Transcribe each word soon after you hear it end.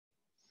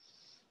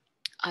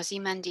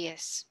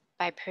Ozymandias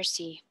by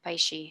Percy,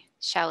 Byshee,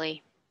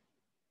 Shelley.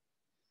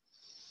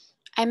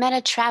 I met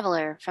a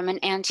traveler from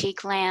an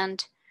antique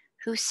land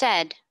who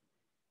said,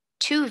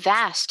 "Two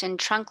vast and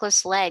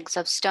trunkless legs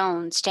of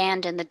stone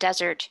stand in the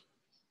desert.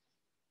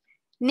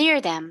 Near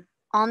them,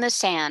 on the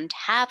sand,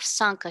 half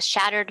sunk a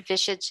shattered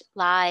visage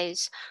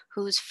lies,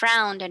 whose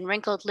frown and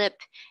wrinkled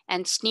lip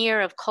and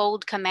sneer of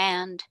cold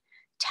command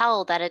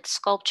tell that its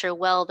sculpture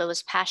well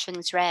those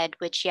passions read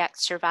which yet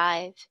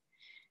survive.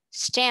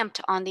 Stamped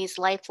on these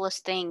lifeless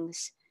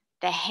things,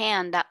 the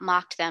hand that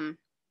mocked them,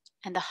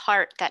 and the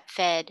heart that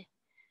fed,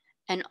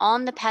 and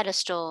on the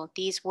pedestal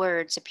these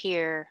words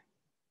appear: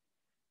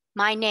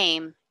 My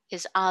name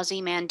is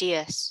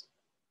Ozymandias,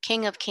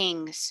 King of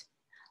Kings.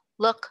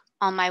 Look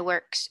on my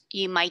works,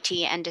 ye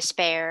mighty and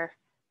despair.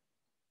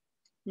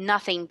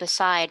 Nothing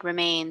beside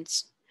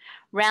remains.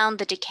 Round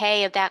the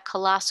decay of that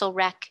colossal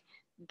wreck,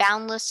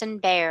 boundless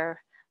and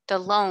bare, the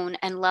lone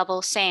and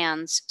level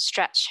sands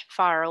stretch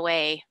far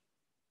away.